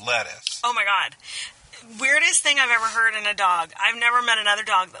loved lettuce. Oh my God. Weirdest thing I've ever heard in a dog. I've never met another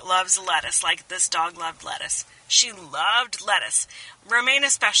dog that loves lettuce like this dog loved lettuce. She loved lettuce. Romaine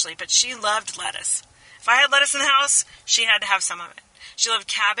especially, but she loved lettuce. If I had lettuce in the house, she had to have some of it. She loved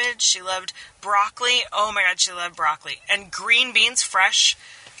cabbage. She loved broccoli. Oh my God, she loved broccoli. And green beans, fresh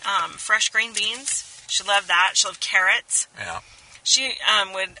green beans. She loved that. She loved carrots. Yeah. She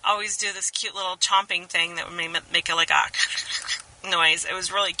would always do this cute little chomping thing that would make a noise. It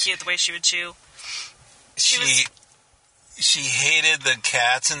was really cute the way she would chew. She hated the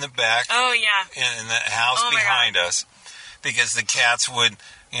cats in the back. Oh yeah. In the house behind us, because the cats would,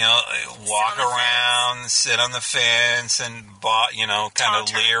 walk around, sit on the fence, and kind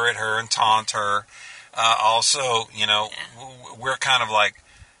of leer at her and taunt her. Also, we're kind of like.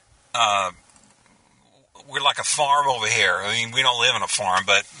 We're like a farm over here. I mean, we don't live in a farm,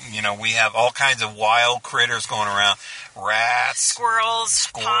 but, we have all kinds of wild critters going around. Rats. Squirrels,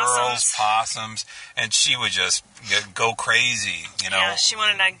 possums. And she would just go crazy, Yeah, she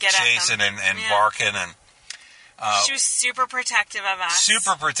wanted to get chasing at them. and barking. And she was super protective of us.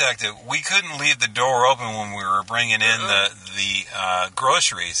 Super protective. We couldn't leave the door open when we were bringing in the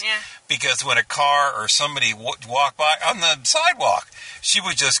groceries. Yeah. Because when a car or somebody walked by on the sidewalk, she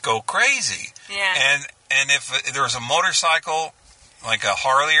would just go crazy. Yeah. And if there was a motorcycle, like a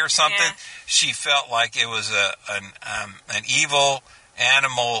Harley or something, she felt like it was an evil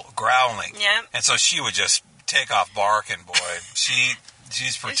animal growling. Yeah. And so she would just take off barking, boy.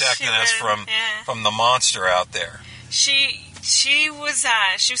 She's protecting us from the monster out there. She was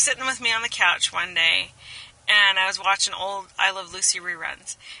sitting with me on the couch one day, and I was watching old I Love Lucy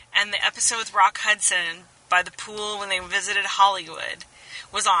reruns. And the episode with Rock Hudson by the pool when they visited Hollywood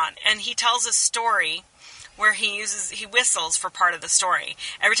was on. And he tells a story where he whistles for part of the story.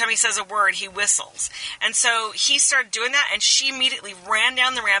 Every time he says a word, he whistles. And so he started doing that, and she immediately ran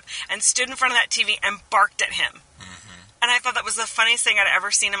down the ramp and stood in front of that TV and barked at him. Mm-hmm. And I thought that was the funniest thing I'd ever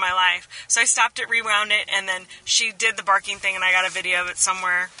seen in my life. So I stopped it, rewound it, and then she did the barking thing, and I got a video of it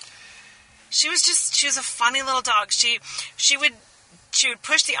somewhere. She was a funny little dog. She would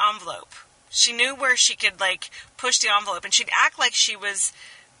push the envelope. She knew where she could, push the envelope, and she'd act like she was,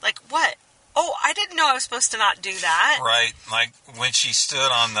 what? Oh, I didn't know I was supposed to not do that. Right. Like when she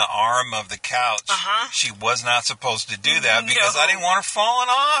stood on the arm of the couch, she was not supposed to do that because I didn't want her falling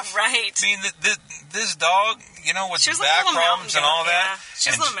off. Right. I mean, this dog, with back problems and all that. Yeah. She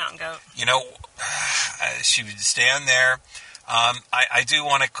was a little mountain goat. She would stand there. I do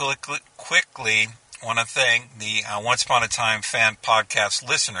want to quickly want to thank the Once Upon a Time fan podcast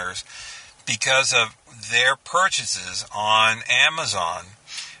listeners because of their purchases on Amazon.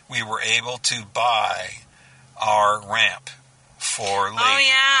 We were able to buy our ramp for Lady. Oh,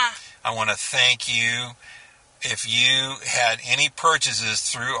 yeah. I want to thank you. If you had any purchases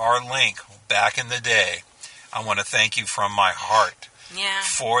through our link back in the day, I want to thank you from my heart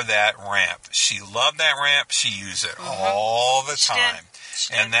for that ramp. She loved that ramp. She used it all the time.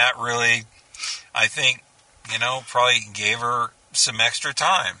 She did. And that really, I think, probably gave her some extra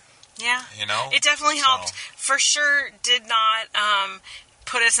time. Yeah. It definitely helped. For sure did not...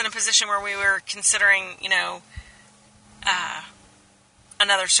 put us in a position where we were considering,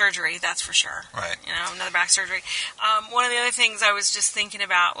 another surgery, that's for sure. Right. Another back surgery. One of the other things I was just thinking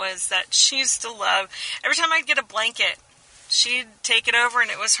about was that she used to love, every time I'd get a blanket, she'd take it over and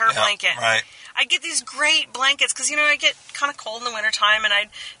it was her blanket. Right. I'd get these great blankets because, I get kind of cold in the wintertime and I'd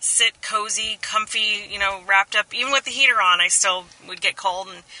sit cozy, comfy, wrapped up. Even with the heater on, I still would get cold,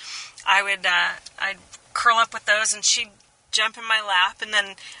 and I'd curl up with those, and she'd jump in my lap, and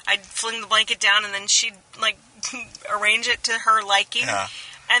then I'd fling the blanket down, and then she'd arrange it to her liking,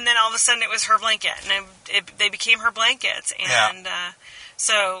 and then all of a sudden it was her blanket, and they became her blankets, and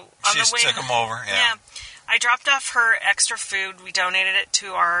so on she the just way took them over. I dropped off her extra food. We donated it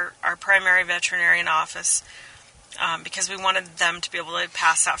to our primary veterinarian office because we wanted them to be able to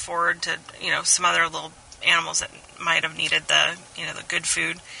pass that forward to some other little animals that might have needed the the good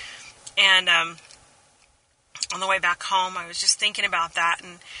food, and on the way back home, I was just thinking about that,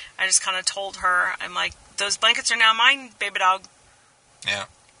 and I just kind of told her, I'm like, those blankets are now mine, baby dog. Yeah.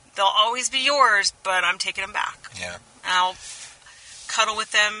 They'll always be yours, but I'm taking them back. Yeah. And I'll cuddle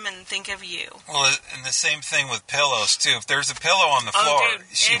with them and think of you. Well, and the same thing with pillows, too. If there's a pillow on the floor,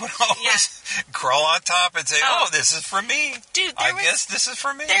 she would always crawl on top and say, this is for me. Dude, I guess this is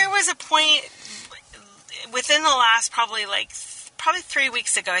for me. There was a point within the last probably 3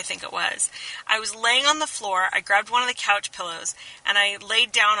 weeks ago, I think it was. I was laying on the floor. I grabbed one of the couch pillows, and I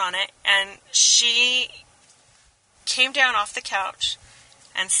laid down on it, and she came down off the couch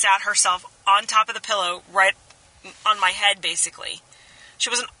and sat herself on top of the pillow right on my head, basically. She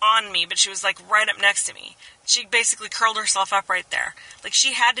wasn't on me, but she was, like, right up next to me. She basically curled herself up right there. Like,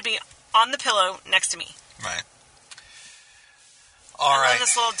 she had to be on the pillow next to me. Right. All right. I love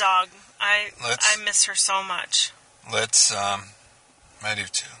this little dog. I miss her so much. Let's, I do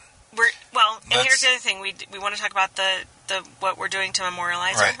too. Here's the other thing. We want to talk about the what we're doing to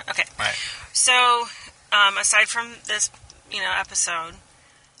memorialize her. Right. Okay. Right. So, aside from this, episode,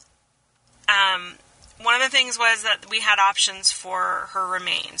 one of the things was that we had options for her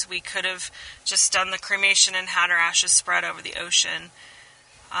remains. We could have just done the cremation and had her ashes spread over the ocean.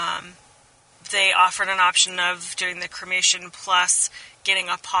 They offered an option of doing the cremation plus getting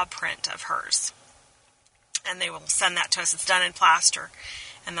a paw print of hers. And they will send that to us. It's done in plaster.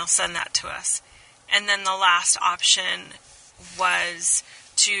 And they'll send that to us. And then the last option was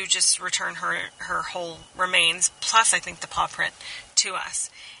to just return her whole remains, plus I think the paw print, to us.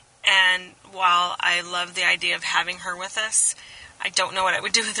 And while I love the idea of having her with us, I don't know what I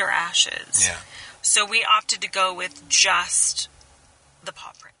would do with her ashes. Yeah. So we opted to go with just the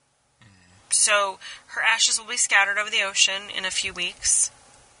paw print. So her ashes will be scattered over the ocean in a few weeks,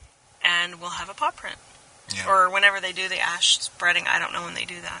 and we'll have a paw print. Yeah. Or whenever they do the ash spreading, I don't know when they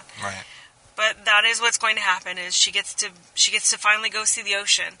do that. Right. But that is what's going to happen. Is she gets to finally go see the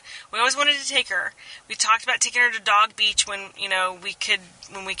ocean. We always wanted to take her. We talked about taking her to Dog Beach when we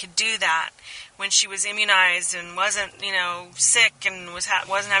could do that, when she was immunized and wasn't sick and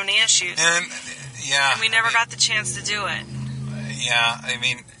wasn't having any issues. And we never got the chance to do it. Yeah, I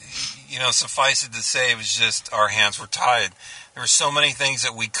mean, suffice it to say, it was just our hands were tied. There were so many things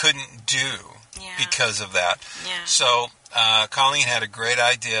that we couldn't do because of that. Yeah. So Colleen had a great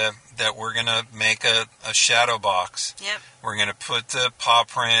idea that we're going to make a shadow box. Yep. We're going to put the paw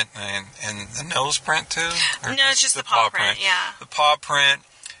print and the nose print too? No, it's just the paw print, yeah. The paw print,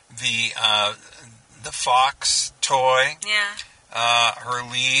 the fox toy. Yeah. Her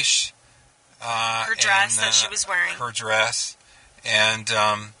leash. Her dress that she was wearing. Her dress. And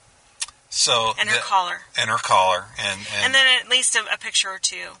her collar. And her collar. And then at least a picture or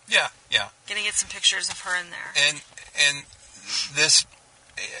two. Yeah, yeah. Gonna get some pictures of her in there. And this,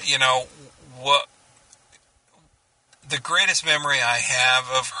 what the greatest memory I have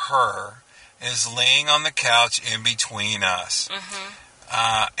of her is laying on the couch in between us. Mm-hmm.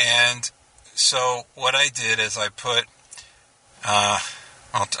 And so what I did is I put,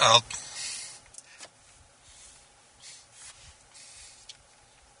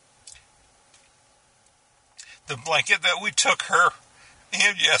 the blanket that we took her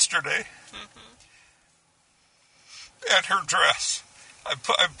in yesterday, and her dress. I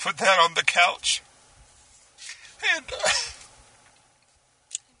put that on the couch, and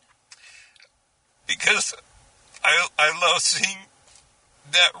because I love seeing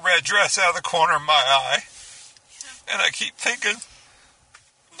that red dress out of the corner of my eye, and I keep thinking,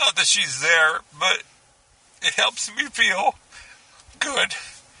 not that she's there, but it helps me feel good,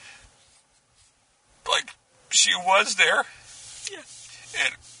 like she was there. Yeah.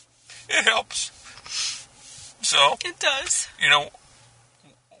 And it helps. So it does.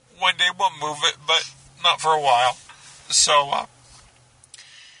 One day we'll move it, but not for a while. So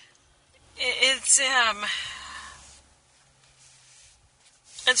it's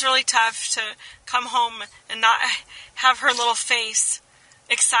really tough to come home and not have her little face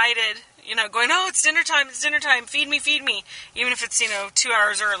excited, going, oh, it's dinner time, feed me, even if it's 2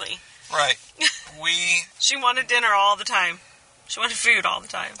 hours early. Right. She wanted dinner all the time. She wanted food all the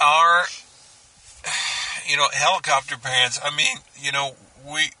time. Our helicopter parents,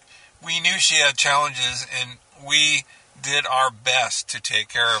 we knew she had challenges, and we did our best to take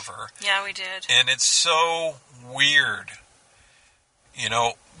care of her. Yeah, we did. And it's so weird,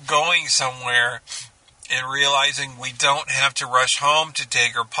 going somewhere and realizing we don't have to rush home to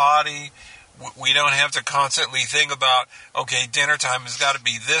take her potty. We don't have to constantly think about, okay, dinner time has got to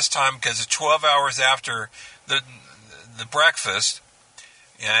be this time because it's 12 hours after the breakfast.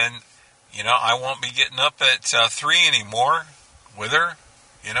 And, I won't be getting up at 3 anymore with her,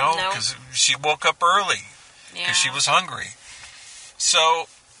 because she woke up early because she was hungry. So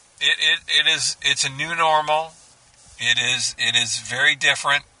it's a new normal. It is very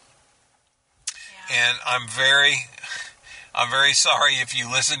different. Yeah. And I'm very sorry if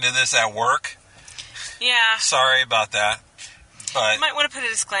you listen to this at work. Yeah. Sorry about that. But you might want to put a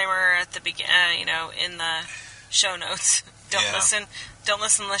disclaimer at the beginning, in the show notes. Don't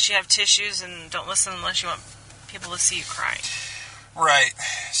listen unless you have tissues, and don't listen unless you want people to see you crying. Right.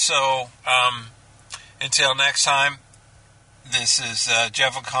 So, until next time, this is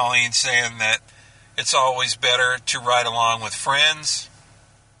Jeff and Colleen saying that it's always better to ride along with friends.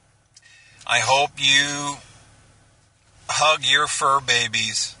 I hope you hug your fur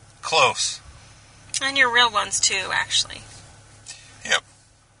babies close. And your real ones, too, actually. Yep.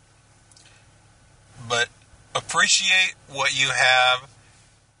 But appreciate what you have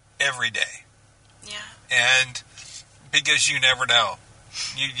every day. Yeah. And because you never know.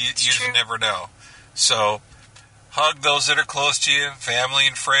 You just never know. So, hug those that are close to you, family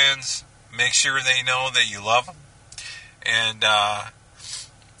and friends. Make sure they know that you love them. And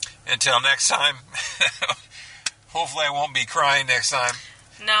until next time, hopefully I won't be crying next time.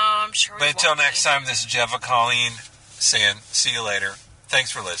 No, I'm sure we But until won't next time, this is Jeff and Colleen saying, see you later.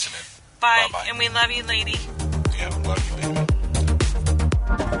 Thanks for listening. Bye. Bye-bye. And we love you, lady.